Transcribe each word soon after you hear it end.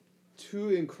two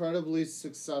incredibly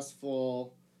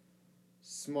successful,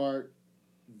 smart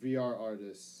VR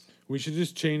artists. We should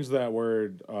just change that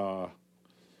word.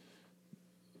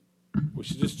 We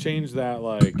should just change that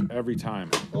like every time,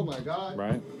 Oh my god.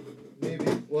 right? Maybe.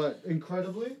 What?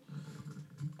 Incredibly?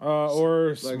 Or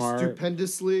Like smart.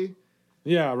 stupendously?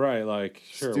 Yeah, right. Like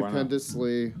sure, why not?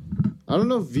 Stupendously. I don't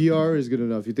know if VR is good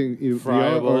enough. You think VR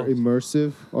Friable. are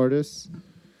immersive artists?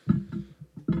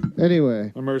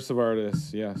 Anyway. Immersive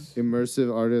artists, yes.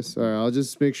 Immersive artists. All right, I'll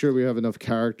just make sure we have enough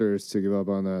characters to give up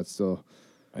on that still.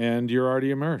 And you're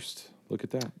already immersed. Look at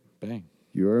that. Bang.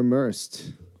 You're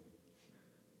immersed.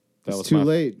 That It's was too my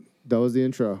late. That was the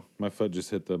intro. My foot just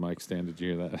hit the mic stand. Did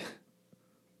you hear that?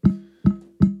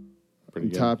 Pretty I'm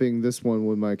good. topping this one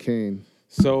with my cane.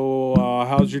 So,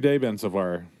 how's your day been so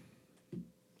far?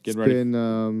 Getting ready.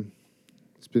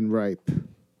 It's been ripe.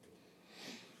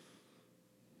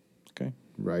 Okay.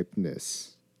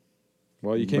 Ripeness.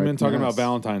 Well, you came in talking about Ripeness.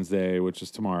 Valentine's Day, which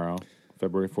is tomorrow,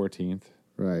 February 14th,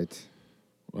 Right.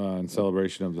 in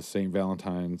celebration of the St.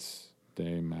 Valentine's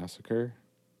Day massacre.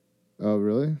 Oh,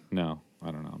 really? No, I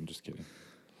don't know. I'm just kidding.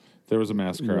 There was a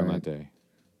massacre on that Right. day.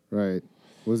 Right.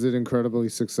 Was it incredibly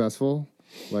successful,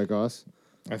 like us?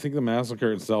 I think the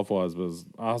massacre itself was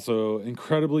also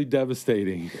incredibly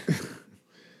devastating.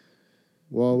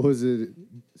 Well, was it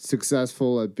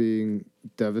successful at being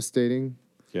devastating?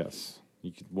 Yes,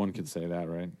 one could say that,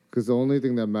 right? Because the only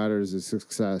thing that matters is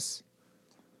success.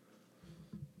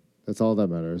 That's all that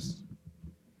matters.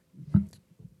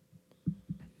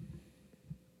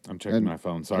 I'm checking And- my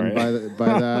phone. Sorry. And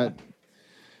by that,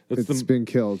 It's it's been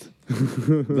killed.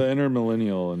 the inner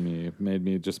millennial in me made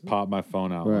me just pop my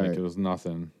phone out like Right. it was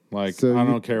nothing. Like, So I you-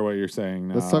 don't care what you're saying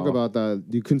now. Let's talk about that.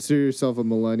 Do you consider yourself a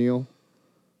millennial?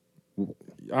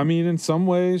 I mean, in some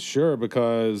ways, sure,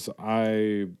 because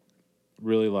I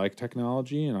really like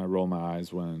technology and I roll my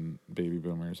eyes when baby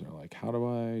boomers are like, how do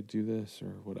I do this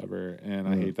or whatever? And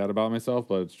I hate that about myself,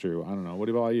 but it's true. I don't know. What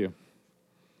about you?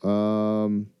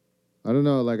 I don't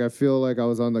know. Like, I feel like I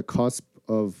was on the cusp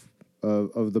of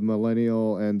the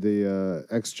millennial and the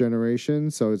X generation.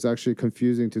 So it's actually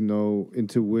confusing to know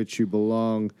into which you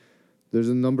belong. There's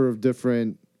a number of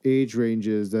different age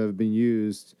ranges that have been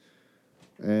used.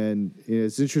 And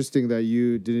it's interesting that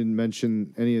you didn't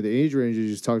mention any of the age ranges. You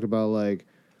just talked about like,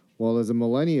 well, as a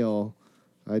millennial,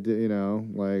 I did,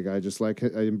 like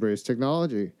I embrace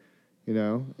technology,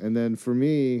 and then for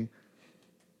me,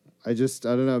 I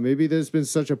don't know, maybe there's been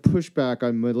such a pushback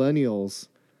on millennials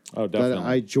Oh, that definitely.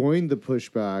 I joined the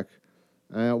pushback.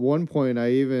 And at one point, I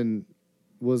even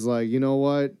was like, you know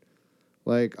what?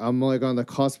 Like, I'm like on the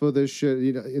cusp of this shit,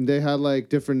 and they had like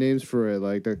different names for it,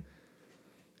 like the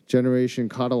Generation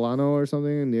Catalano or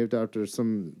something, named after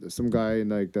some guy in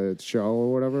like the show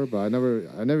or whatever. But I never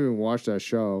even watched that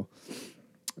show.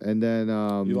 And then,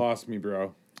 you lost me,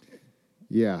 bro.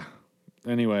 yeah.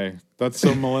 Anyway, that's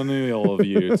so millennial of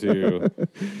you to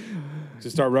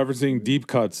start referencing deep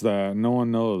cuts that no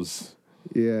one knows.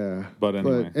 Yeah. But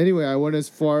anyway. But anyway, I went as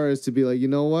far as to be like, you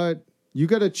know what? You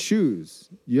got to choose.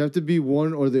 You have to be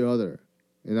one or the other.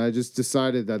 And I just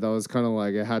decided that was kind of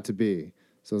like it had to be.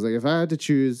 So I was like, if I had to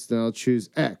choose, then I'll choose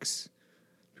X.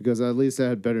 Because at least I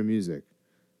had better music.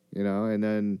 And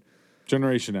then,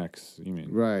 Generation X, you mean?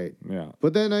 right. Yeah.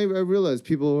 But then I realized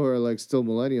people who are like still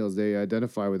millennials, they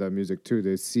identify with that music too.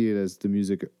 They see it as the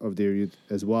music of their youth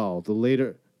as well.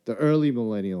 The early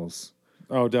millennials.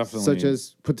 Oh, definitely. Such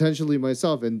as potentially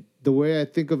myself. And the way I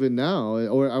think of it now,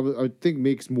 or I would think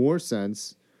makes more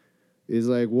sense, is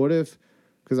like, what if,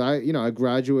 because I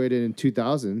graduated in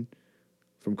 2000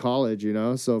 from college,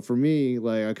 so for me,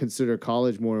 like, I consider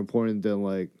college more important than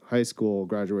like high school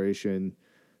graduation.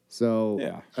 So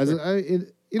Yeah,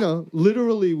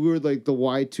 literally we were like the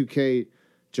Y2K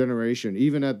generation,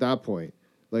 even at that point.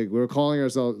 Like, we were calling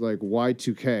ourselves like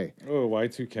Y2K. Oh,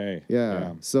 Y2K.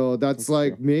 Yeah. So that's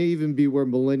like true. may even be where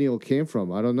millennial came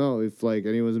from. I don't know if like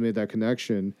anyone's made that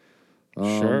connection.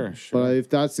 Sure. But if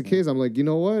that's the case, I'm like, you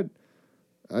know what?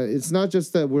 It's not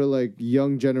just that we're like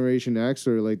young Generation X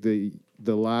or like the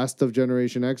last of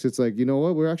Generation X. It's like, you know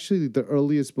what? We're actually the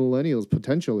earliest millennials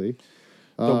potentially.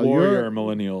 The warrior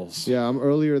millennials. Yeah, I'm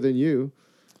earlier than you.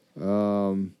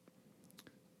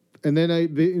 And then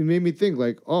it made me think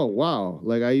like, oh wow,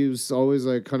 like I used always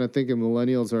like kind of thinking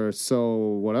millennials are so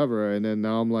whatever, and then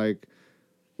now I'm like,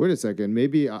 wait a second,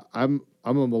 maybe I'm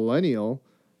a millennial,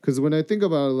 because when I think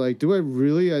about it, like, do I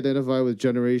really identify with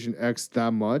Generation X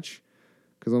that much?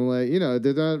 Because I'm like,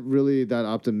 they're not really that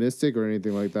optimistic or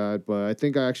anything like that, but I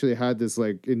think I actually had this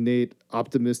like innate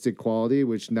optimistic quality,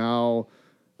 which now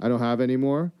I don't have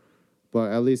anymore.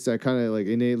 But at least I kind of like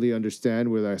innately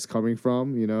understand where that's coming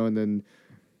from, and then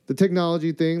the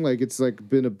technology thing, like it's like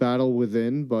been a battle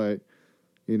within, but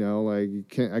like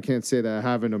I can't say that I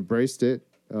haven't embraced it.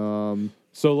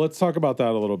 So let's talk about that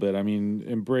a little bit. I mean,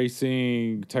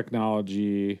 embracing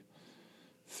technology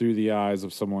through the eyes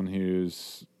of someone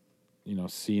who's,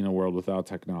 seen a world without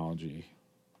technology,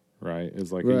 right?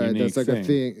 Is like a Right, unique that's like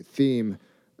thing. a theme.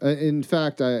 In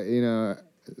fact,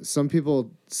 some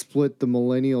people split the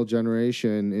millennial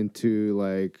generation into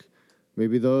like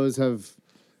maybe those have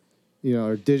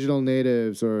are digital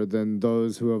natives, or then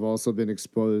those who have also been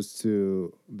exposed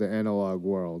to the analog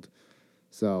world.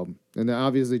 So, and then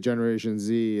obviously Generation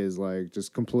Z is like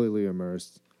just completely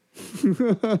immersed.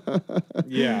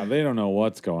 Yeah, they don't know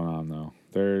what's going on though.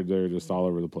 They're just all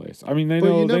over the place. I mean, they But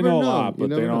you know they never know a know. lot, You but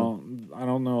they never know. don't. I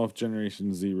don't know if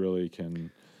Generation Z really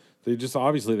can. They just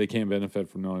obviously they can't benefit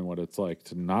from knowing what it's like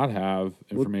to not have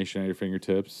Well, information at your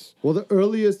fingertips. well, the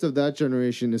earliest of that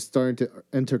generation is starting to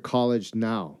enter college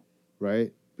now,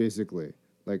 right? Basically,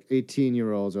 like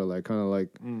 18-year-olds are like kind of like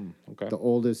Okay. the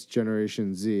oldest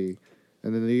Generation Z,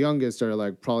 and then the youngest are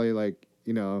like probably like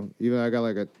even I got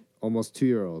like a almost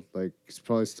 2-year-old, like he's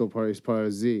probably still he's part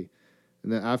of Z,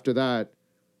 and then after that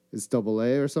it's double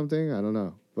A or something. I don't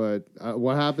know, but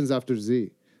what happens after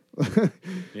Z?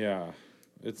 Yeah,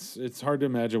 it's hard to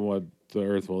imagine what the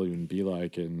Earth will even be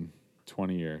like in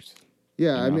 20 years.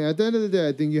 Yeah, You I know? mean, at the end of the day,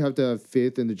 I think you have to have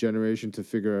faith in the generation to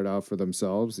figure it out for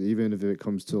themselves, even if it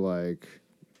comes to like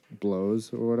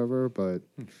blows or whatever. But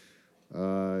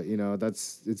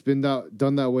it's been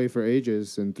done that way for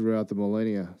ages and throughout the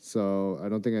millennia. So I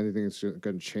don't think anything is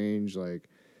going to change like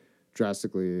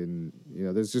drastically. And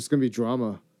there's just going to be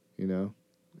drama,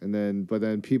 but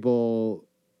then people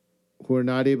who are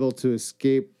not able to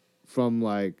escape from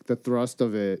like the thrust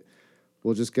of it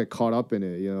will just get caught up in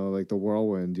it, like the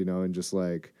whirlwind, and just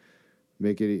like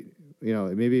make it,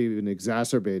 maybe even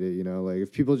exacerbate it, like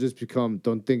if people just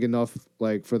don't think enough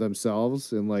like for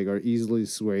themselves and like are easily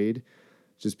swayed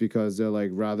just because they're like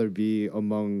rather be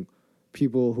among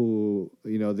people who,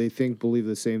 they think believe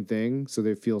the same thing. So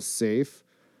they feel safe,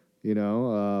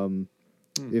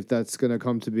 if that's going to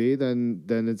come to be, then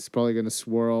it's probably going to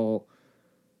swirl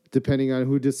depending on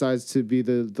who decides to be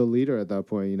the leader at that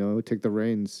point, take the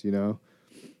reins,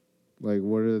 like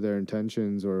what are their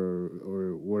intentions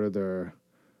or what are their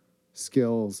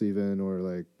skills even, or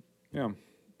like Yeah.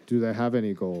 do they have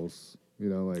any goals,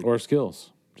 like Or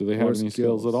skills. Do they or have any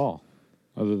skills at skills. all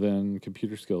other than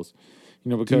computer skills? Do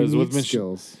you Because with need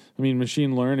skills?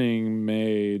 machine learning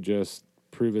may just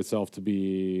prove itself to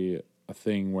be a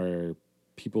thing where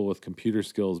people with computer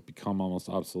skills become almost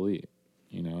obsolete.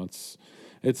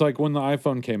 It's like when the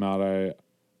iPhone came out, I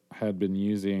had been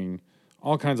using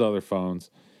all kinds of other phones,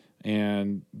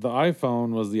 and the iPhone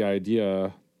was the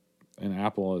idea in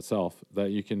Apple itself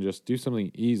that you can just do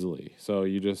something easily. So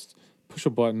you just push a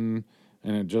button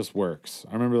and it just works.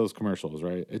 I remember those commercials,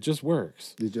 right? It just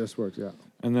works. It just works, yeah.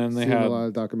 And then they Seen had a lot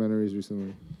of documentaries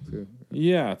recently too.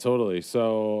 yeah, totally.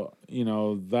 So,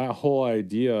 that whole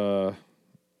idea,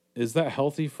 is that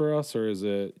healthy for us, or is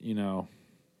it,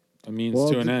 a means Well,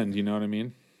 to an end? You know what I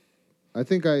mean? I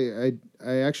think I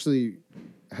actually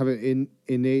have an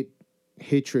innate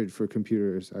hatred for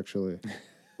computers. Actually,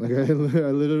 like I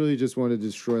literally just want to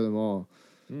destroy them all.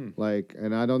 Like,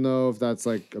 and I don't know if that's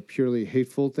like a purely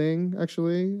hateful thing,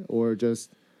 actually, or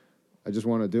just I just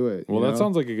want to do it. Well, that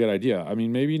sounds like a good idea. I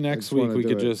mean, maybe next just week wanna we do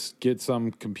could it. just get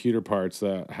some computer parts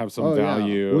that have some Oh yeah,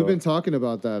 value. we've been talking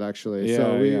about that actually. Yeah,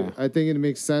 So yeah. I think it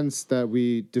makes sense that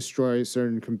we destroy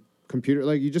certain computer.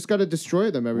 Like you just got to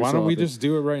destroy them every. Why so don't we often. just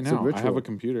do it right It's a now? I have a ritual.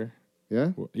 computer.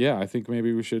 Yeah. Yeah, I think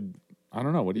maybe we should. I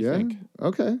don't know. What do you Yeah. think?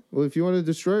 Okay. Well, if you want to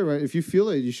destroy it, right? If you feel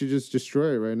it, you should just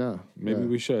destroy it right now. Maybe Yeah.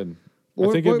 we should. Or,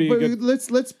 I think it'd be but good.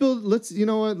 let's build. Let's you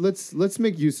know what? Let's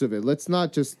make use of it. Let's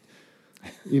not just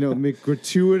make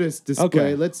gratuitous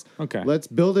display. Okay. Let's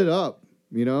build it up.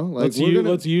 Like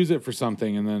Let's use it for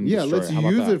something and then yeah. destroy Let's it. How about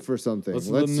use that? it for something. Let's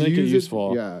Let's make it use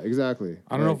useful. Yeah. Exactly.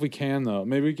 I don't know if we can though.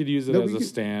 Maybe we could use it No, as we a could-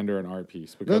 stand or an art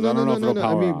piece No, because no, I no, don't know no, if no, it'll no.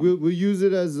 I power mean, on. we'll use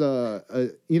it as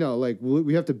like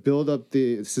we have to build up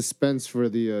the suspense for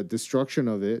the destruction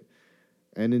of it,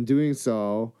 and in doing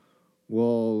so,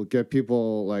 we'll get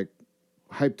people like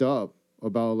hyped up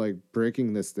about like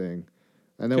breaking this thing,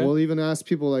 and then Okay. we'll even ask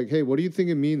people like, "Hey, what do you think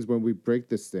it means when we break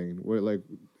this thing? Like,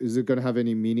 is it gonna have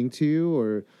any meaning to you,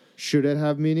 or should it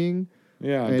have meaning?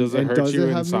 Yeah, And- does it and hurt does you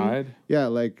it have meaning? inside? Yeah,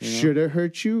 like should it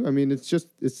hurt you? I mean, it's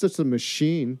just a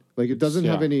machine. Like it doesn't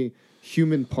have yeah. any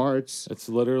human parts. It's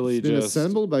literally It's been just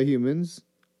assembled by humans,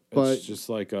 but it's just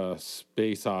like a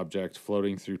space object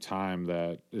floating through time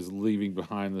that is leaving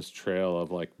behind this trail of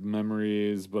like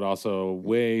memories, but also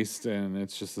waste, and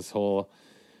it's just this whole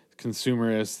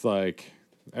consumerist like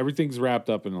everything's wrapped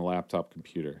up in a laptop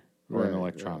computer or in Right,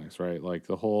 electronics, right? Like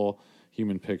the whole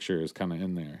human picture is kind of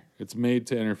in there. It's made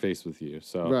to interface with you.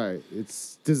 So Right.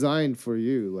 It's designed for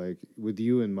you, like with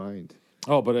you in mind.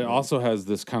 oh, but it also has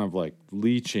this kind of like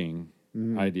leeching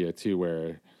idea too,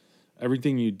 where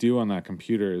everything you do on that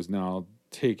computer is now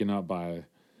taken up by,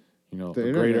 you know, The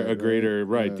a greater, internet,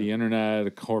 right? Yeah. The internet,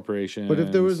 a corporation. But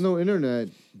if there was no internet,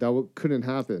 that couldn't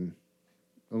happen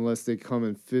unless they come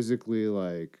and physically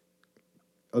like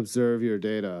observe your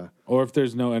data. or if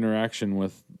there's no interaction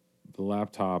with the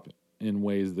laptop in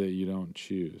ways that you don't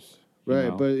choose, you Right.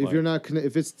 know? But if Like, you're not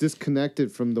if it's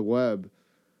disconnected from the web,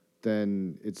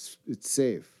 then it's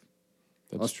safe.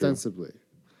 that's true. Ostensibly.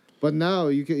 But now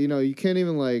you can't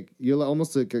even like you'll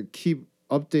almost like keep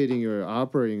updating your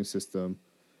operating system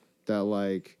that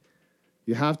like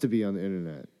you have to be on the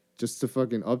internet just to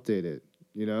fucking update it.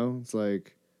 You know? It's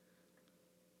like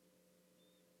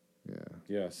yeah.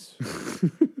 Yes.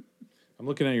 I'm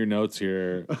looking at your notes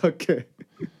here, Okay.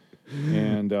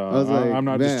 and I was like, I'm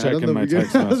not man, just I don't checking know my if you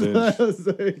text get- message. I was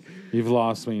like, You've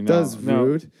lost me. No, that's no,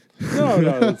 rude.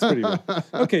 no, that's pretty rude.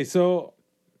 Okay, so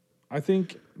I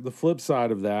think the flip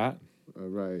side of that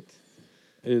Right.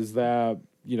 is that,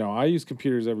 you know, I use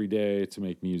computers every day to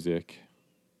make music,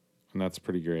 and that's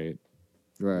pretty great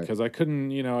Right. because I couldn't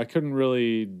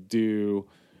really do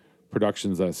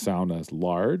productions that sound as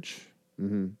large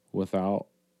without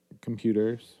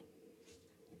computers.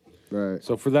 Right.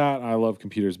 So for that, I love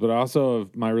computers, but also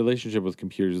my relationship with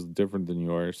computers is different than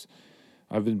yours.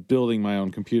 I've been building my own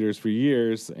computers for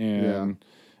years, and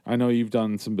I know you've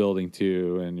done some building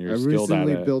too, and you're I skilled at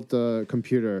recently it. built a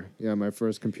computer. Yeah, my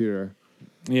first computer.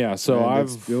 Yeah, so And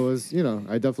I've it was,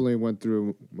 I definitely went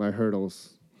through my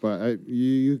hurdles, but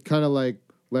you kind of like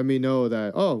let me know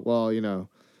that, oh, well,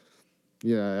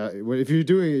 if you're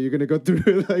doing it, you're gonna go through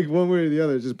it like one way or the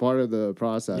other. It's just part of the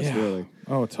process, yeah. really.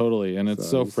 Oh, totally, and it's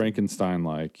So so it's-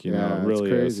 Frankenstein-like, you know, it It's really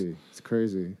crazy. is. It's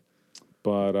crazy.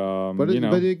 But But you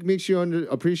know, but it makes you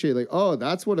appreciate like, oh,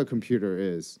 that's what a computer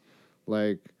is.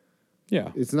 Like,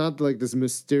 yeah, it's not like this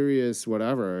mysterious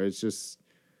whatever. It's just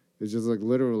like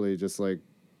literally just like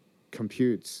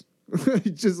computes.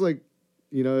 It's just like,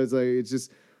 it's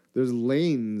just there's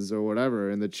lanes or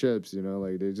whatever in the chips.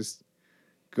 Like they just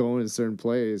go in a certain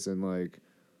place and like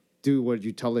do what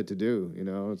you tell it to do.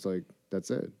 It's like that's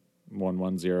it.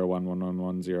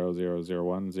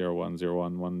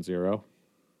 1101111100101010110,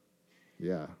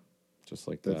 Yeah, just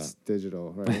like that's that.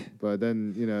 digital, right? But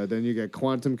then then you get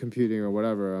quantum computing or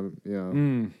whatever. Yeah,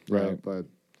 Right. but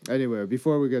anyway,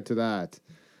 before we get to that,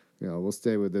 we'll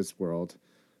stay with this world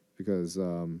because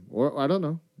or I don't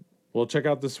know. Well, check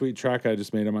out the sweet track I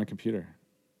just made on my computer.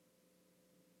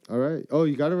 All right. Oh,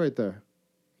 you got it right there.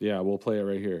 Yeah, we'll play it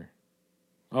right here.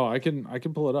 Oh, I can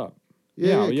pull it up.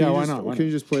 Yeah. Can Why you not? Why Can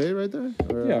you not? just play it right there?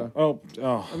 Or, Yeah. Oh.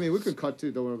 I mean, we could cut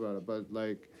too. Don't worry about it. But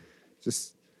like,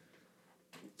 just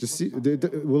see.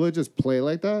 Will it just play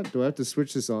like that? Do I have to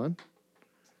switch this on?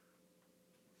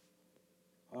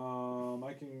 I'm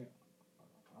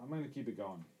gonna keep it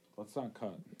going. Let's not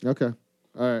cut. Okay.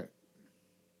 All right.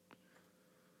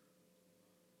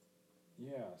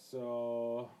 Yeah.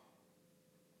 So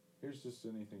here's just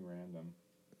anything random.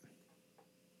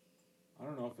 I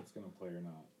don't know if it's gonna play or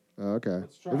not. Okay.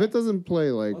 Let's try. If it doesn't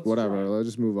play, like Let's whatever, try. let's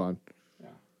just move on. Yeah.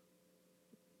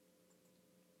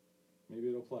 Maybe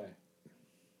it'll play.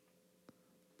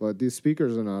 But these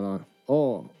speakers are not on.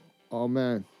 Oh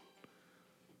man.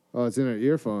 Oh, it's in our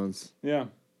earphones. Yeah.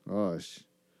 Oh,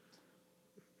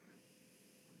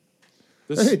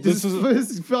 This hey, this is this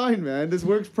is fine, man. This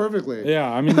works perfectly. yeah.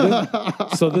 I mean,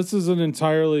 so this is an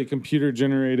entirely computer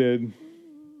generated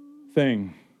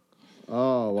thing.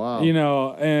 Oh wow. You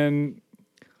know, and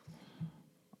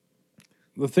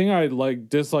the thing I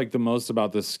dislike the most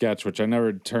about this sketch, which I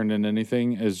never turned into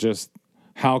anything, is just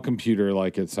how computer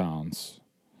like it sounds.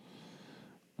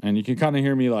 And you can kind of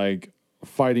hear me like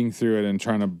fighting through it and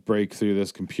trying to break through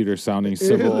this computer sounding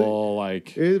symbol.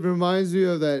 Like It reminds me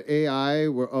of that AI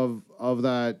of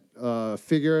that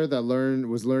figure that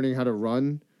was learning how to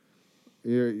run.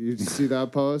 You see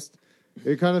that post?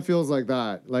 It kind of feels like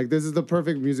that. Like this is the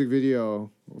perfect music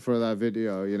video for that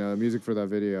video. Music for that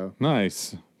video.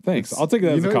 nice. Thanks. I'll take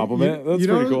that as a compliment. That's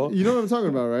pretty cool. You know what I'm talking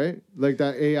about, right? Like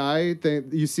that AI thing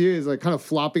you see it is like kind of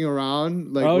flopping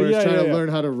around, like Oh, where it's yeah, trying yeah, to yeah. learn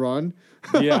how to run.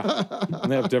 Yeah.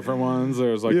 And they have different ones.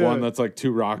 There's like Yeah. one that's like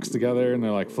two rocks together and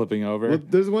they're like flipping over. Well,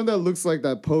 there's one that looks like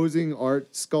that posing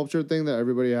art sculpture thing that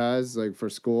everybody has, like for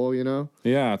school, Yeah,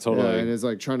 Yeah, totally. and it's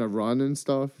like trying to run and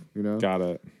stuff, Got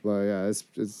it. But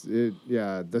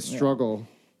yeah, the struggle.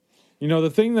 You know, the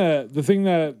thing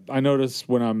that I notice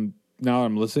when I'm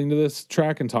listening to this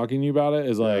track and talking to you about it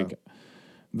is like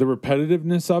the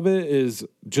repetitiveness of it is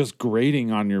just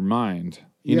grating on your mind.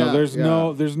 You know,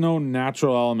 Yeah, there's no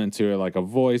natural element to it, like a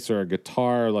voice or a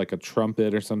guitar, or like a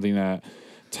trumpet or something that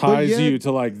ties yet- you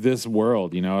to like this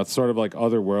world. You know, it's sort of like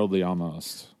otherworldly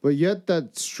almost. But yet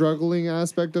that struggling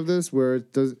aspect of this, where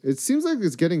it seems like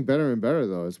it's getting better and better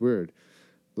though. It's weird.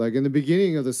 Like in the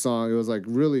beginning of the song, it was like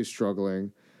really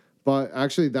struggling, but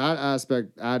actually that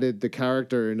aspect added the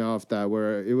character enough that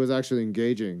where it was actually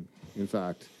engaging. In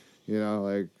fact, you know,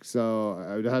 like so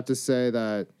I would have to say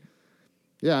that.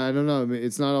 Yeah, I don't know. I mean,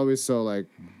 it's not always so like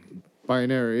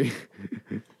binary.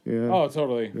 Yeah. Oh,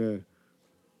 totally. Yeah.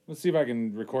 Let's see if I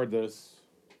can record this.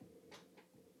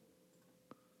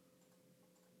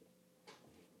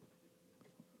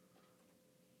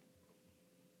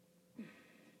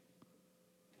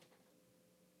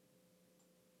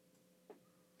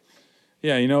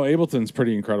 Yeah, you know, Ableton's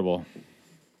pretty incredible.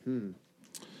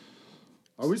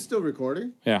 Are we still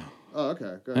recording? Yeah. Oh,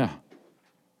 okay. Good. Yeah.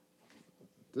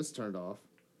 This turned off.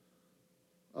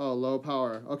 Oh, low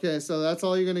power. Okay, so that's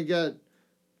all you're gonna get,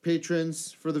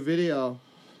 patrons, for the video.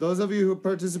 Those of you who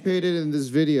participated in this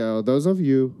video, those of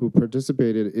you who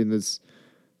participated in this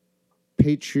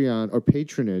Patreon or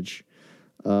patronage,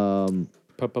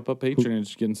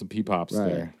 Patronage, getting some pee-pops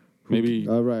Right. there. Maybe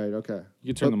all right, okay.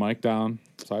 you turn the mic down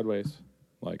sideways,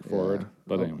 like forward. Yeah.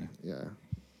 But Oh, anyway. Yeah.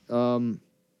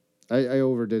 I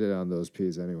overdid it on those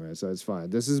P's anyway, so it's fine.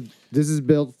 This is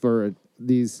built for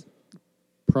these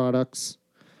products.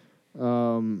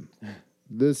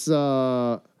 This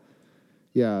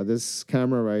this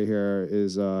camera right here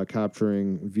is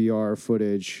capturing VR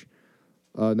footage.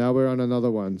 Now we're on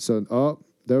another one. So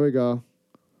there we go.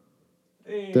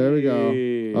 There we go.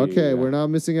 Okay, we're not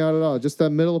missing out at all. Just that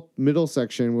middle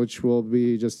section, which we'll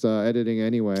be just editing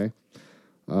anyway.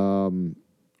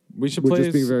 We should We're play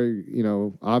just being very,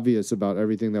 obvious about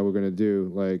everything that we're gonna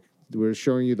do. Like we're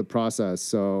showing you the process.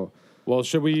 So well,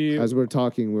 should we as we're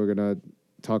talking, we're gonna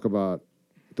talk about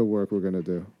the work we're gonna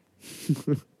do.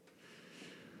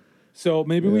 So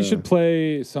maybe we Yeah. should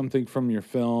play something from your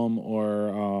film,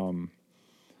 or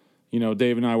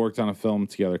Dave and I worked on a film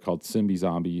together called Simbi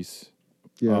Zombies.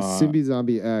 Yeah, Simbi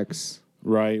Zombie X.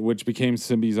 Right, which became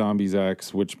Simbi Zombies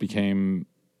X, which became,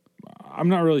 I'm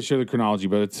not really sure the chronology,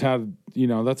 but it's had,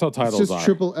 that's how It's titles just are.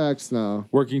 triple X now.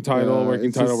 Working title, Yeah, working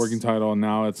it's title, just- working title, and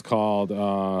now it's called,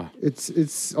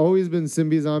 It's always been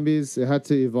Simbi Zombies. It had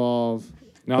to evolve.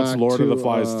 now it's back Lord of the to,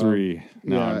 Flies 3.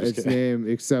 No, yeah, I'm just its kidding. name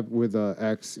except with the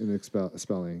X in its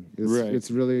spelling. Right.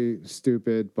 It's really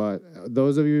stupid, but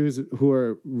those of you who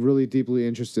are really deeply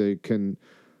interested can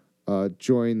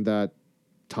join that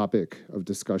topic of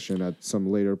discussion at some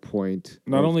later point.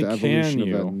 Not of only the can evolution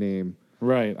you- of that name.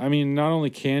 Right. I mean, not only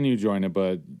can you join it,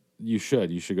 but you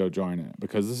should. You should go join it,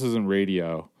 because this isn't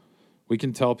radio. We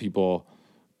can tell people,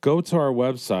 go to our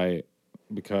website,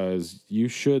 because you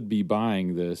should be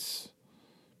buying this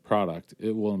product.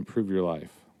 It will improve your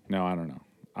life. No, I don't know.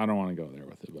 I don't want to go there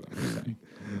with it, but I'm just saying.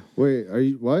 Wait, are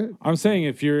you what? I'm saying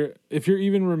if you're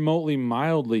even remotely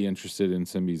mildly interested in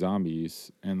Simbi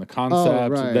Zombies and the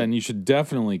concept, right. then you should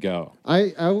definitely go.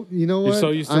 I you know what? You're so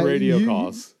used to radio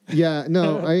calls. Yeah,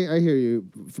 no, I hear you.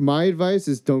 My advice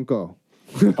is don't go.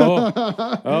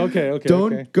 Oh, okay.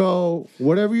 Don't okay. go.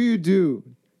 Whatever you do,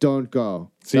 don't go.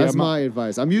 See, That's I'm- my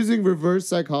advice. I'm using reverse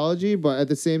psychology, but at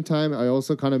the same time, I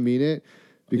also kind of mean it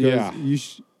because Yeah.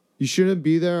 you shouldn't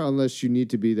be there unless you need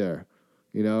to be there.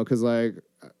 Because like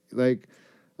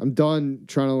I'm done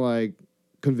trying to like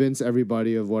convince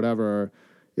everybody of whatever.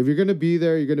 If you're gonna be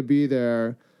there, you're gonna be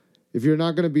there. If you're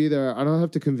not gonna be there, I don't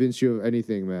have to convince you of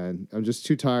anything, man. I'm just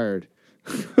too tired.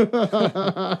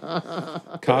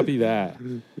 Copy that.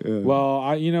 Well,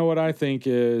 what I think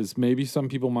is maybe some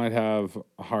people might have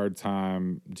a hard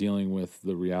time dealing with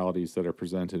the realities that are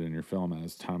presented in your film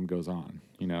as time goes on.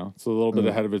 It's a little bit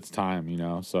ahead of its time.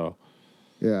 So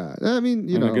Yeah, I mean,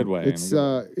 In a good way,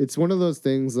 it's one of those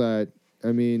things that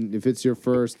I mean, if it's your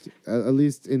first, at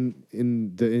least in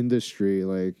the industry,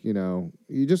 like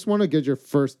you just want to get your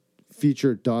first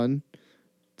feature done.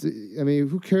 I mean,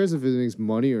 who cares if it makes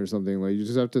money or something? Like, you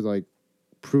just have to like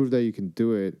prove that you can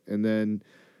do it, and then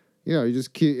you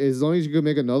just keep, as long as you can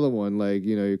make another one, like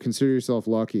you consider yourself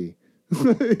lucky.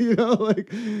 Like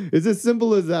it's as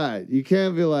simple as that. You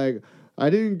can't be like,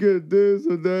 I didn't get this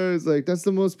or that. It's like that's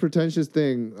the most pretentious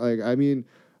thing. Like, I mean,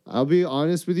 I'll be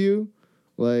honest with you,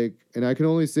 like, and I can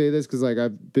only say this because like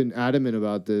I've been adamant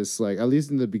about this, like at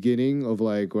least in the beginning of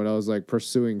like when I was like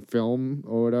pursuing film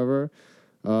or whatever.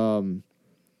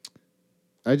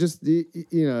 I just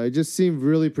it just seemed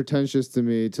really pretentious to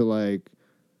me to like,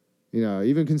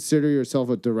 even consider yourself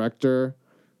a director,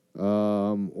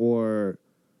 or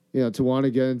to want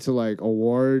to get into like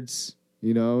awards,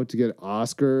 to get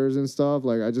Oscars and stuff.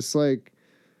 Like, I just like,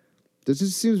 this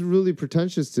just seems really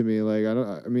pretentious to me. Like,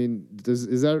 I mean,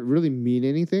 is that really mean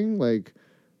anything? Like,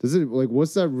 does it, like,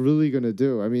 what's that really going to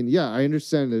do? I mean, yeah, I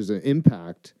understand there's an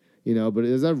impact, but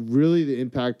is that really the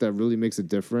impact that really makes a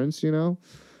difference, There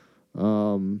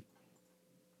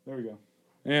we go.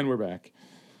 And we're back.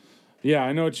 Yeah,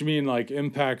 I know what you mean. Like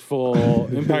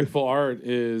impactful art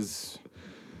is.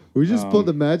 We just pulled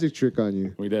the magic trick on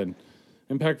you. We did.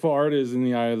 Impactful art is in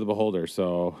the eye of the beholder.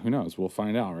 So who knows? We'll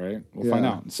find out, right? We'll find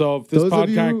out. So if this those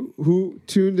podcast, of you who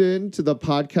tuned in to the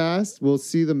podcast will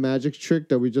see the magic trick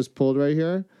that we just pulled right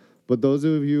here. But those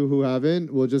of you who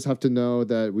haven't will just have to know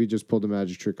that we just pulled a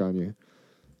magic trick on you,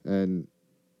 and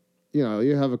you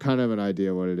have a kind of an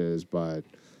idea what it is, but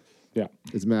yeah,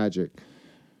 it's magic.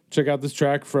 Check out this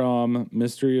track from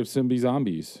Mystery of Simbi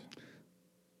Zombies.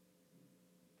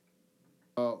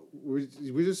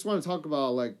 We just want to talk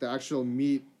about like the actual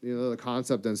meat, the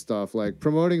concept and stuff. Like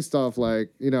promoting stuff,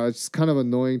 like it's kind of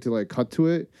annoying to like cut to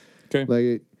it. Okay.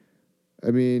 Like,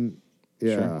 I mean,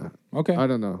 yeah. Sure. Okay. I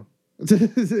don't know.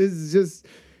 It's just,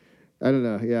 I don't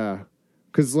know. Yeah,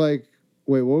 because like,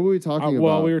 wait, what were we talking about?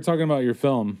 Well, we were talking about your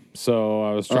film, so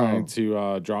I was trying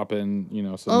to drop in,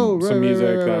 some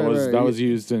music that was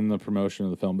used in the promotion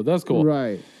of the film. But that's cool.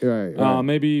 Right.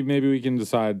 Maybe we can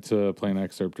decide to play an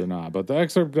excerpt or not. But the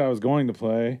excerpt that I was going to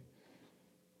play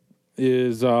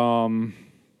is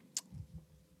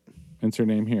insert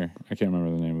name here. I can't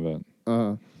remember the name of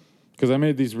it. Because I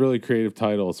made these really creative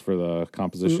titles for the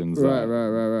compositions. Right.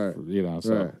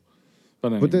 So. Right.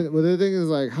 But, anyway. But the thing is,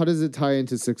 like, how does it tie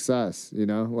into success?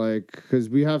 Like, because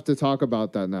we have to talk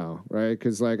about that now, right?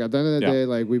 Because, like, at the end of the day,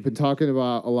 like, we've been talking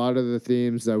about a lot of the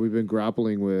themes that we've been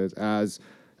grappling with as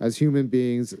human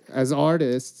beings, as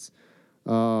artists. I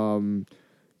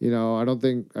don't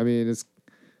think. I mean,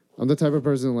 I'm the type of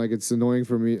person, like, it's annoying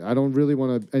for me. I don't really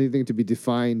want anything to be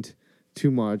defined too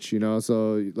much,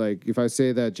 so like if I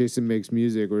say that Jason makes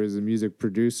music or is a music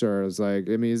producer, it's like,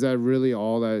 I mean, is that really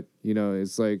all that,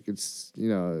 it's like, it's,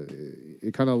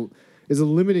 it kind of is a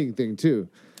limiting thing too.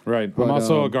 Right. But, I'm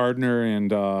also a gardener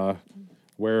and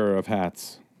wearer of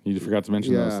hats. You forgot to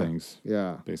mention those things.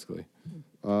 Yeah. Basically.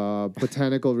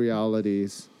 Botanical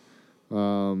realities.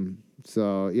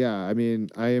 So yeah, I mean,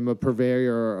 I am a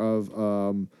purveyor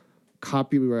of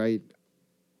copyright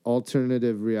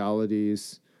alternative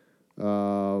realities.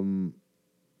 In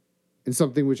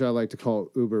something which I like to call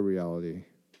Uber reality.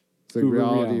 It's like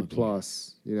reality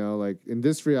plus, like in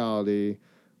this reality,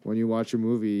 when you watch a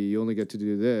movie, you only get to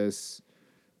do this,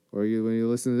 or when you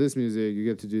listen to this music, you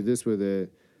get to do this with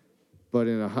it. But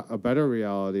in a better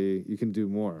reality, you can do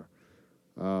more.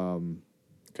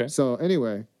 Okay. So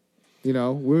anyway,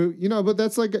 but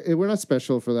that's like, we're not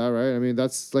special for that, right? I mean,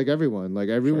 that's like everyone. Like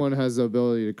everyone has the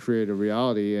ability to create a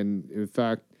reality, and in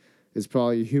fact, it's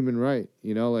probably a human right,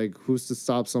 like who's to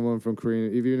stop someone from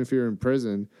creating, even if you're in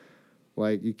prison,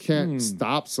 like you can't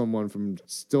stop someone from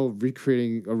still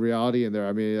recreating a reality in there.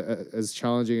 I mean, as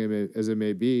challenging as it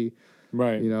may be,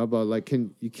 right? But like,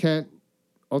 you can't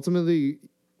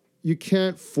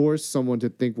force someone to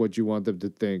think what you want them to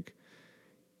think,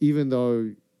 even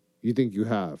though you think you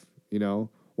have,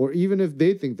 or even if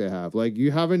they think they have. Like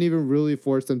you haven't even really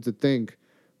forced them to think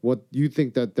what you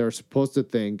think that they're supposed to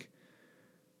think.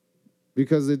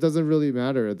 Because it doesn't really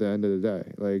matter at the end of the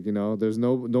day. Like, there's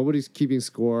nobody's keeping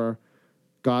score.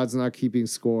 God's not keeping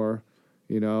score.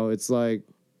 It's like,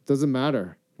 doesn't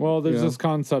matter. Well, there's this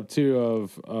concept too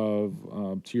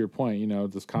of to your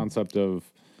point, this concept of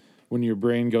when your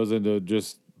brain goes into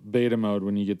just beta mode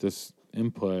when you get this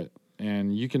input,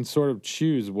 and you can sort of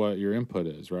choose what your input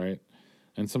is, right?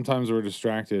 And sometimes we're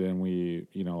distracted and we,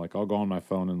 like I'll go on my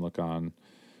phone and look on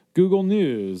Google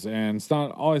News, and it's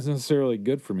not always necessarily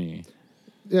good for me.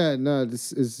 Yeah, no,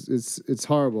 it's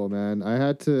horrible, man. I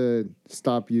had to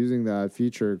stop using that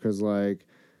feature because, like,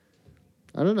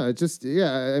 I don't know. It just,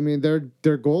 I mean,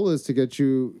 their goal is to get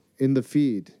you in the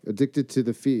feed, addicted to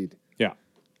the feed. Yeah.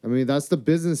 I mean, that's the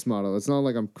business model. It's not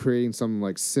like I'm creating some,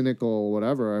 like, cynical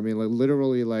whatever. I mean, like,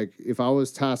 literally, like, if I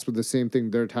was tasked with the same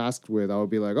thing they're tasked with, I would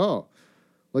be like, oh,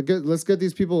 let's get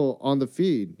these people on the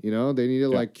feed, They need to,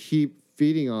 like, keep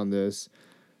feeding on this,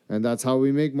 and that's how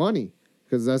we make money.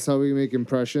 Because that's how we make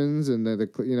impressions, and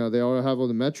they all have all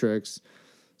the metrics.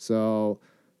 So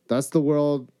that's the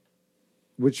world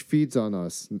which feeds on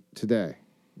us today,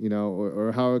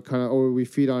 or how it kind of, or we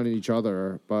feed on each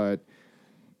other. But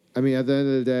I mean, at the end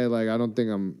of the day, like, I don't think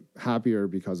I'm happier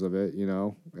because of it,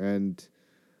 And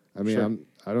I mean,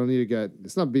 I don't need to get.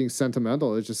 It's not being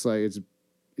sentimental. It's just like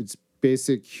it's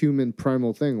basic human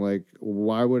primal thing. Like,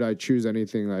 why would I choose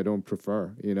anything I don't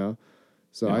prefer?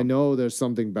 So Yeah. I know there's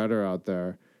something better out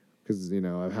there because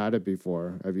I've had it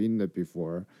before. I've eaten it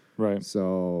before. Right.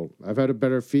 So I've had a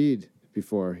better feed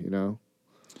before.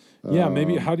 Yeah,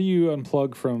 maybe how do you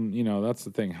unplug from, that's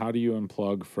the thing. How do you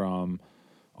unplug from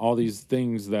all these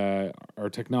things that are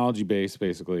technology based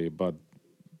basically, but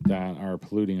that are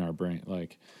polluting our brain?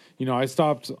 Like,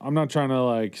 I'm not trying to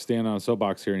like stand on a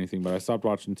soapbox here or anything, but I stopped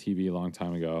watching TV a long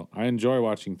time ago. I enjoy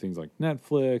watching things like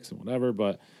Netflix and whatever,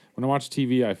 but when I watch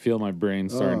TV, I feel my brain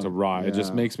starting to rot. It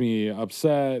just yeah. makes me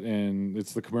upset, and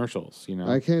it's the commercials,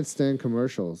 I can't stand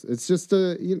commercials. It's just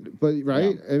but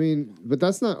right? Yeah. I mean, but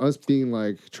that's not us being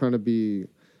like trying to be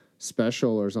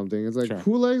special or something. It's like Sure.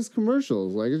 who likes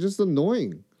commercials? Like it's just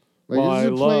annoying. Like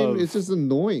Well, it's just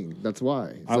annoying. That's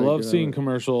why. I love seeing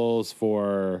commercials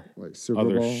for like Super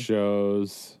other Bowl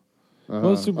shows. uh-huh.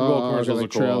 Those Super Bowl commercials like are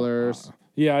cool. trailers.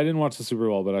 Yeah, I didn't watch the Super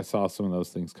Bowl, but I saw some of those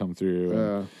things come through.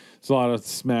 And there's a lot of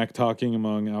smack talking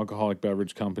among alcoholic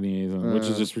beverage companies, which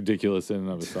is just ridiculous in and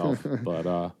of itself.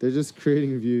 But they're just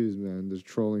creating views, man. They're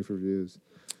trolling for views.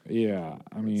 Yeah,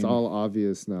 I mean, it's all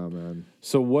obvious now, man.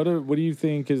 So what do you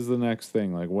think is the next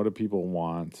thing? Like, what do people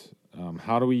want?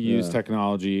 How do we use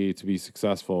technology to be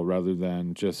successul rather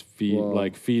than just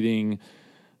feeding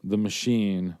the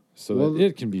machine so that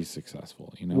it can be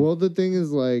successful? Well, the thing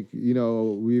is, like,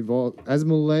 we've all, as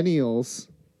millennials,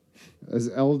 as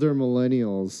elder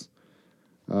millennials,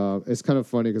 it's kind of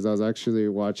funny because I was actually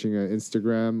watching an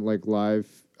Instagram like live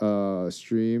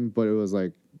stream, but it was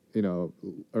like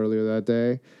earlier that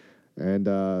day,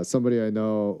 and somebody I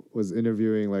know was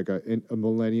interviewing like a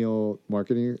millennial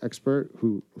marketing expert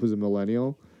who's a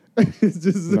millennial. It's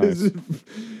just, it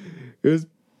was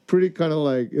pretty kind of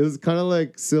like, it was kind of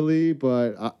like silly,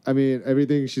 but I mean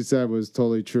everything she said was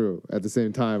totally true at the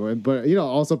same time, but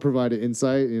also provided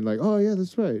insight and like, oh yeah,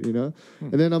 that's right, and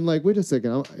then I'm like, wait a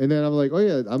second, and then I'm like, oh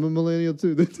yeah, I'm a millennial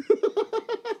too.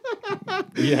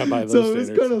 Yeah, by those so standards.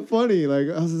 It's kind of funny. Like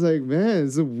I was like, man,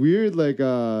 it's a weird like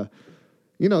so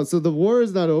the war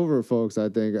is not over, folks. I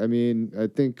think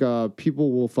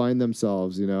people will find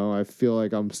themselves. I feel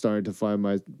like I'm starting to find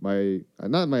my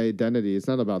not my identity. It's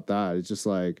not about that. It's just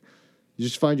like you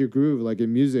just find your groove, like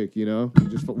in music. You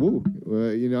just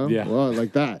yeah, well,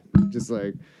 like that. Just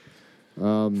like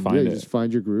just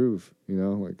find your groove.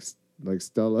 Like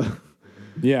Stella.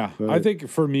 Yeah, I think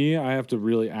for me, I have to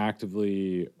really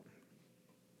actively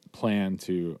plan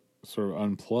to sort of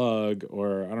unplug,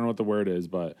 or I don't know what the word is,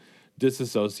 but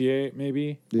disassociate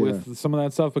maybe with some of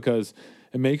that stuff, because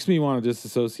it makes me want to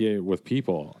disassociate with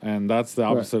people, and that's the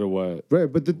opposite of what.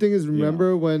 Right, but the thing is,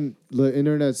 remember when the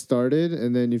internet started,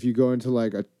 and then if you go into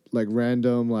like a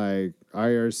random like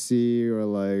IRC or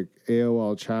like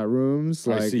AOL chat rooms,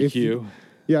 like ICQ.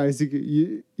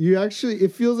 ICQ. You actually,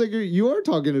 it feels like you are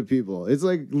talking to people. It's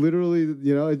like literally,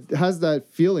 it has that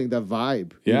feeling, that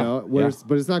vibe.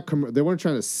 But it's not. They weren't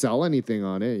trying to sell anything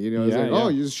on it. It's like, oh,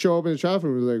 you just show up in the chat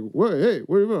room. It's like, what? Hey,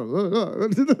 where are you from?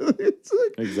 It's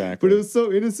like, exactly. But it was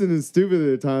so innocent and stupid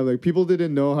at the time. Like people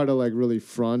didn't know how to like really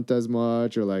front as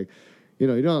much, or like, you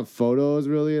don't have photos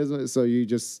really as much. So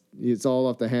it's all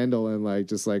off the handle and like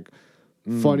just like.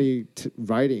 Funny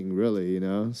writing, really,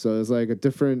 So it's like it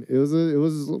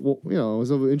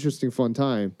was an interesting, fun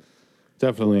time.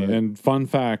 Definitely. And fun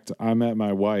fact, I met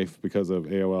my wife because of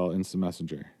AOL Instant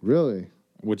Messenger. Really?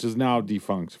 Which is now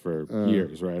defunct for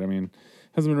years, right? I mean,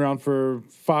 hasn't been around for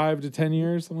 5 to 10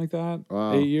 years, something like that.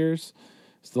 Wow. 8 years.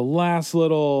 It's the last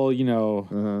little,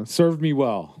 served me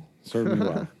well.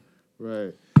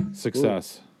 Right.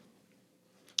 Success.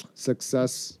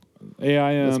 Success.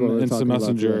 AIM, Instant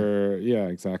Messenger. Yeah,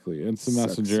 exactly. Instant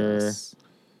Messenger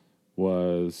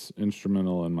was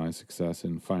instrumental in my success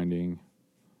in finding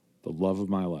the love of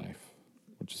my life,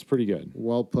 which is pretty good.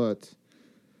 Well put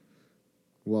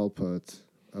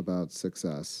about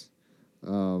success.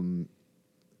 So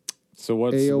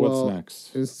what's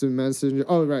next? Instant Messenger.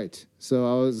 Oh, right. So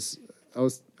I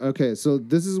was okay. So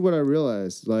this is what I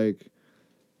realized. Like,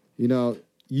 you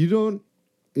don't.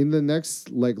 In the next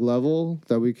like level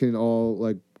that we can all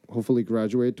like hopefully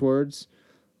graduate towards,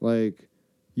 like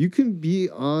you can be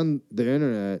on the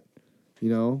internet,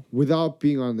 without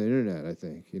being on the internet. I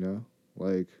think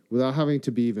like without having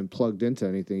to be even plugged into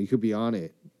anything, you could be on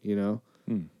it,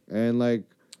 and like,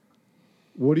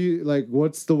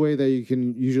 what's the way that you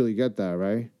can usually get that,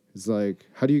 right? It's like,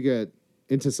 how do you get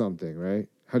into something, right?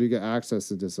 How do you get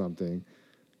access into something?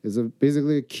 It's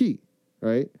basically a key,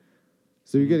 right?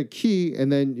 So you get a key, and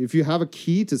then if you have a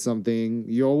key to something,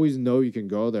 you always know you can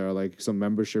go there, like some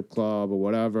membership club or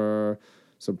whatever,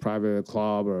 some private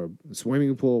club or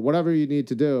swimming pool, whatever you need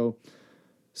to do.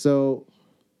 So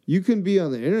you can be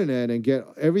on the internet and get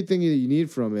everything that you need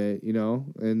from it, you know.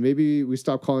 And maybe we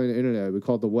stop calling it internet; we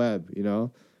call it the web, you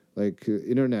know, like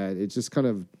internet. It's just kind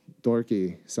of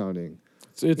dorky sounding.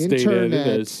 It's dated. It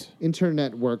is.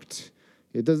 Internet worked.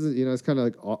 It doesn't, you know. It's kind of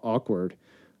like awkward.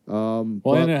 Well,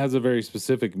 but- and it has a very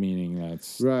specific meaning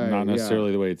that's Right, not yeah.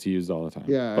 necessarily the way it's used all the time.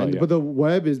 Yeah, but the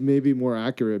web is maybe more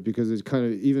accurate because it kind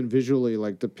of even visually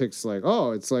like depicts like,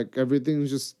 oh, it's like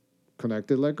everything's just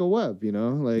connected like a web, you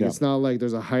know? Like it's not like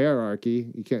there's a hierarchy.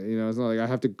 You can't, you know, it's not like I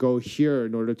have to go here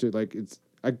in order to like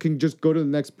I can just go to the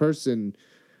next person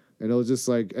and it'll just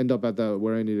like end up at the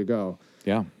where I need to go.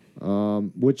 Yeah.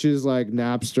 Which is like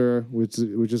Napster, which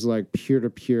is like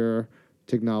peer-to-peer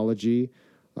technology,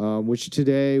 which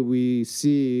today we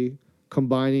see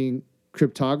combining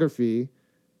cryptography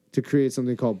to create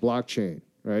something called blockchain,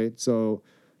 right? So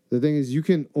the thing is you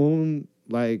can own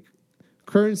like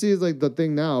currency is like the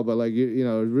thing now, but like you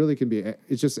know, it really can be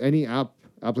it's just any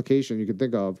application you can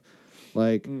think of.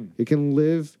 Like it can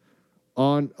live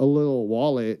on a little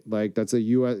wallet like that's a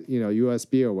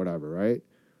USB or whatever, right?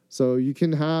 So you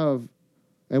can have,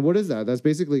 and what is that? That's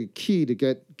basically a key to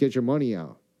get your money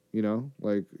out. You know,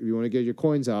 like if you want to get your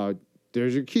coins out,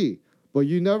 there's your key. But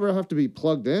you never have to be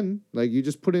plugged in. Like you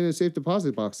just put it in a safe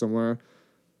deposit box somewhere,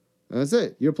 and that's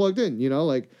it. You're plugged in. You know,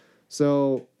 like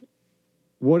so.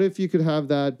 What if you could have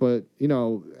that? But you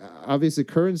know, obviously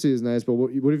currency is nice. But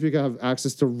what if you could have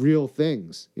access to real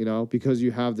things? You know, because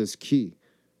you have this key.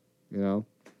 You know,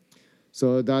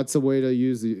 so that's a way to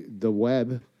use the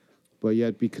web, but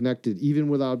yet be connected even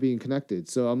without being connected.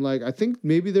 So I'm like, I think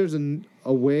maybe there's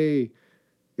a way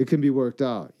it can be worked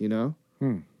out, you know?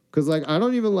 Because like I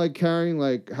don't even like carrying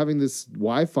like having this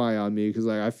Wi-Fi on me because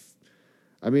like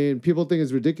I mean people think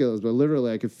it's ridiculous, but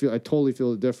literally I totally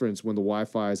feel the difference when the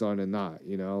Wi-Fi is on and not,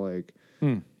 you know, like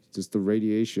just the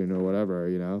radiation or whatever,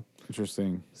 you know.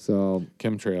 Interesting. So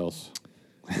chemtrails.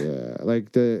 Yeah,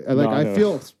 like I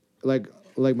feel like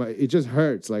my it just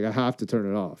hurts. Like I have to turn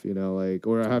it off, you know, like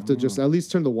or I have to just at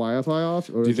least turn the Wi-Fi off.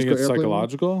 Or do you think it's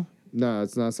psychological? No,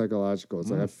 it's not psychological. It's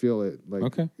like I feel it.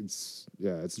 Like it's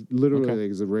literally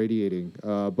like it's radiating.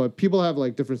 But people have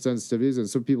like different sensitivities, and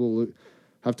some people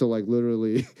have to like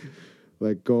literally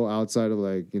like go outside of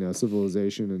like, you know,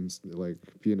 civilization and like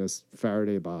be in a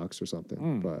Faraday box or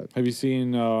something. But have you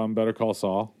seen Better Call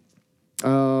Saul?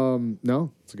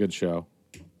 No, it's a good show.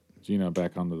 You know,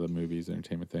 back onto the movies,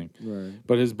 entertainment thing. Right.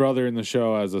 But his brother in the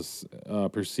show has a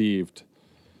perceived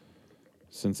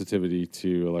sensitivity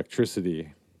to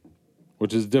electricity,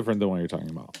 which is different than what you're talking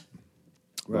about.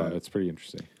 Right. But it's pretty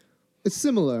interesting. It's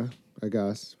similar, I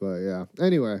guess. But yeah.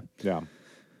 Anyway. Yeah.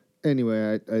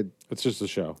 Anyway, I it's just a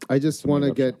show. I just want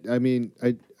to get. Show. I mean,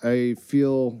 I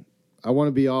feel I want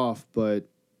to be off, but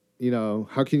you know,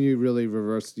 how can you really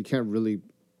reverse? You can't really,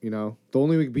 you know. The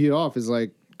only way to be off is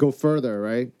like go further,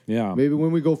 right? Yeah. Maybe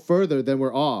when we go further, then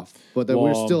we're off, but then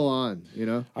we're still on, you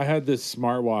know? I had this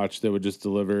smartwatch that would just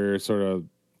deliver sort of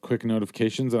quick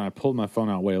notifications, and I pulled my phone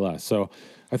out way less. So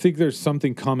I think there's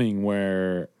something coming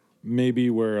where maybe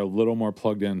we're a little more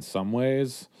plugged in some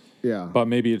ways. Yeah. But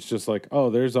maybe it's just like, oh,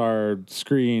 there's our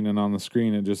screen, and on the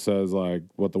screen it just says like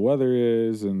what the weather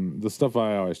is and the stuff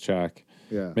I always check.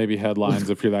 Yeah. Maybe headlines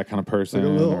if you're that kind of person. Like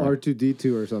a little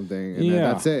R2D2 or something. And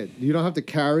yeah. That's it. You don't have to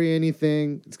carry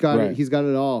anything. It's got it. He's got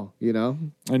it all, you know?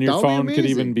 And your phone could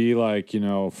even be like, you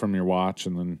know, from your watch.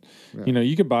 And then, you know,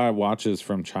 you could buy watches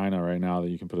from China right now that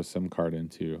you can put a SIM card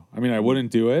into. I mean, I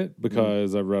wouldn't do it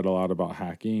because I've read a lot about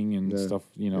hacking and stuff,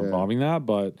 you know, involving that.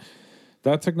 But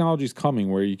that technology is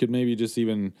coming where you could maybe just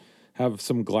even have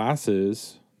some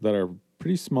glasses that are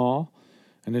pretty small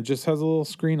and it just has a little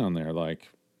screen on there, like,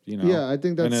 you know. Yeah, I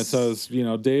think that's... And it says, you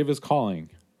know, Dave is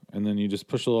calling. And then you just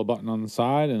push a little button on the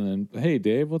side and then, hey,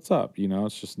 Dave, what's up? You know,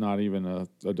 it's just not even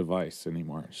a device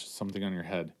anymore. It's just something on your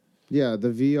head. Yeah, the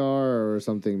VR or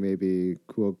something maybe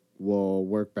will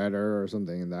work better or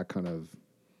something in that kind of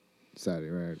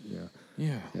setting, right?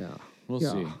 Yeah. Yeah. We'll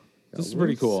see. This is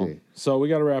pretty cool. See. So we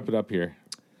got to wrap it up here.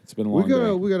 It's been a long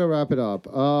day. We got to wrap it up.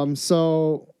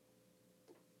 So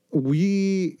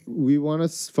we want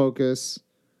to focus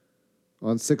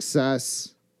on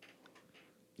success.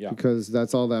 Yeah. Because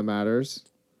that's all that matters.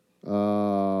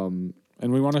 And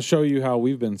we want to show you how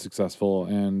we've been successful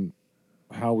and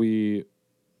how we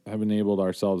have enabled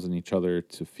ourselves and each other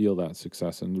to feel that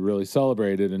success and really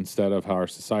celebrate it instead of how our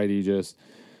society just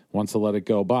wants to let it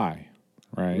go by.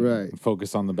 Right. Right. And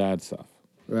focus on the bad stuff.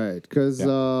 Right. Because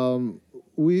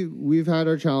we've had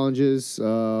our challenges,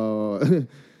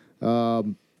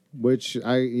 which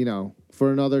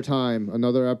for another time,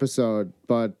 another episode.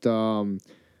 But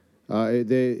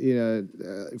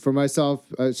For myself,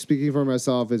 speaking for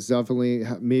myself, it's definitely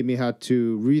made me have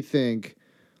to rethink,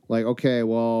 like, okay,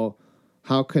 well,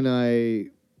 how can I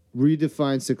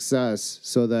redefine success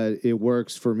so that it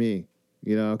works for me?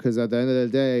 Because at the end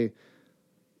of the day,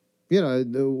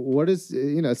 what is,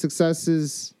 success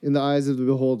is in the eyes of the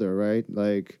beholder, right?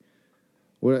 Like,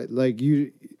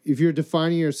 if you're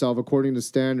defining yourself according to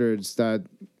standards that,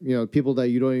 people that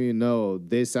you don't even know,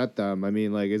 they set them. I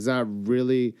mean, like, is that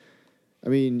really,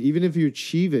 even if you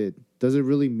achieve it, does it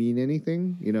really mean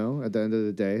anything, at the end of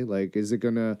the day? Like, is it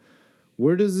gonna,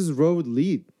 where does this road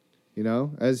lead,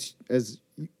 as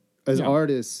Yeah.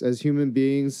 artists, as human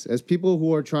beings, as people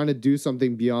who are trying to do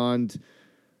something beyond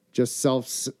just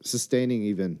self-sustaining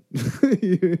even,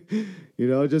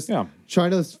 just Yeah.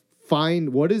 trying to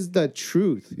find what is that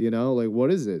truth, like,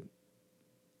 what is it?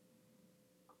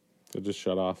 So just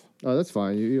shut off. Oh, that's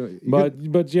fine. You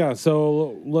But yeah,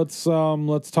 so let's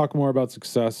talk more about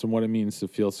success and what it means to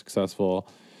feel successful,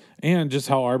 and just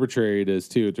how arbitrary it is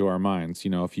too to our minds.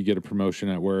 If you get a promotion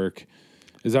at work,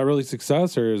 is that really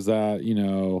success, or is that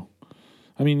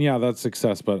yeah, that's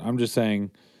success. But I'm just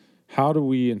saying, how do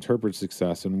we interpret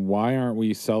success, and why aren't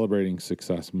we celebrating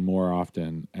success more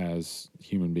often as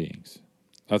human beings?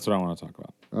 That's what I want to talk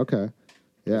about. Okay.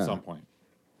 Yeah. At some point.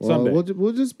 Well, Someday.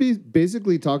 we'll just be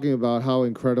basically talking about how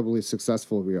incredibly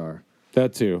successful we are,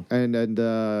 That too. and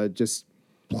just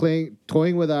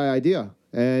toying with that idea,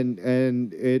 and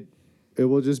it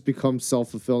will just become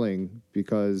self-fulfilling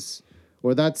because,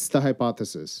 or that's the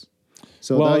hypothesis.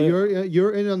 So Well, that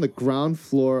you're in on the ground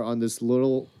floor on this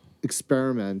little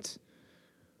experiment,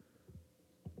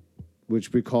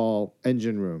 which we call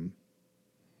Engine Room,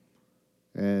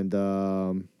 and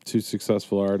Two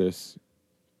successful artists.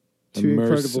 two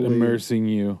Immersing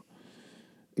you.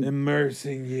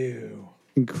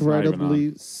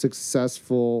 incredibly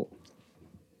successful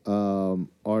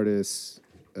artists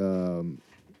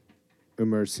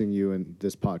immersing you in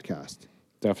this podcast.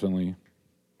 Definitely.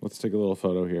 Let's take a little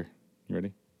photo here. You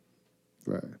ready?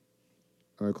 Right. I'm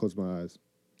gonna close my eyes.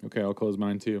 Okay, I'll close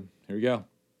mine too. Here we go.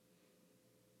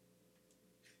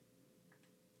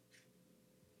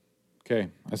 Okay,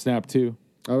 I snapped two.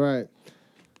 All right.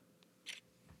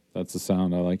 That's the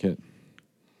sound. I like it.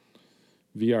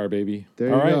 VR, baby. There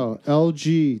you go.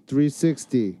 LG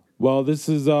 360. Well, this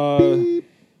is Beep,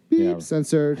 beep, yeah.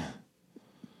 censored.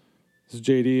 This is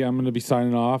JD. I'm going to be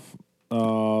signing off.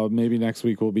 Maybe next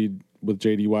week we'll be with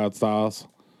JD Wild Styles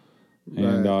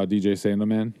and DJ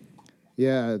Sandoman.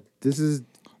 Yeah, this is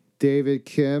David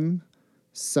Kim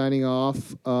signing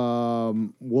off.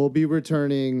 We'll be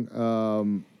returning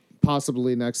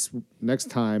possibly next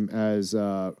time as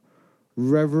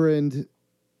Reverend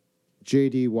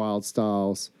JD Wild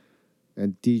Styles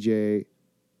and DJ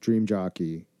Dream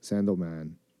Jockey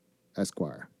Sandoman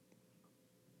Esquire.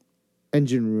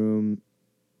 Engine Room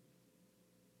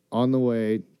on the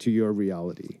way to your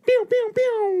reality. Pew, pew,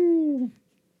 pew.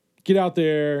 Get out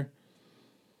there.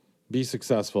 Be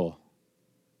successful.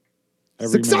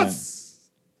 Every minute.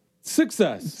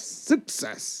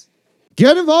 Success.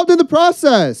 Get involved in the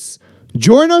process.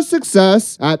 Join our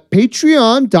success at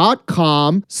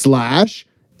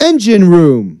patreon.com/engine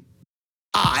room.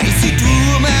 I see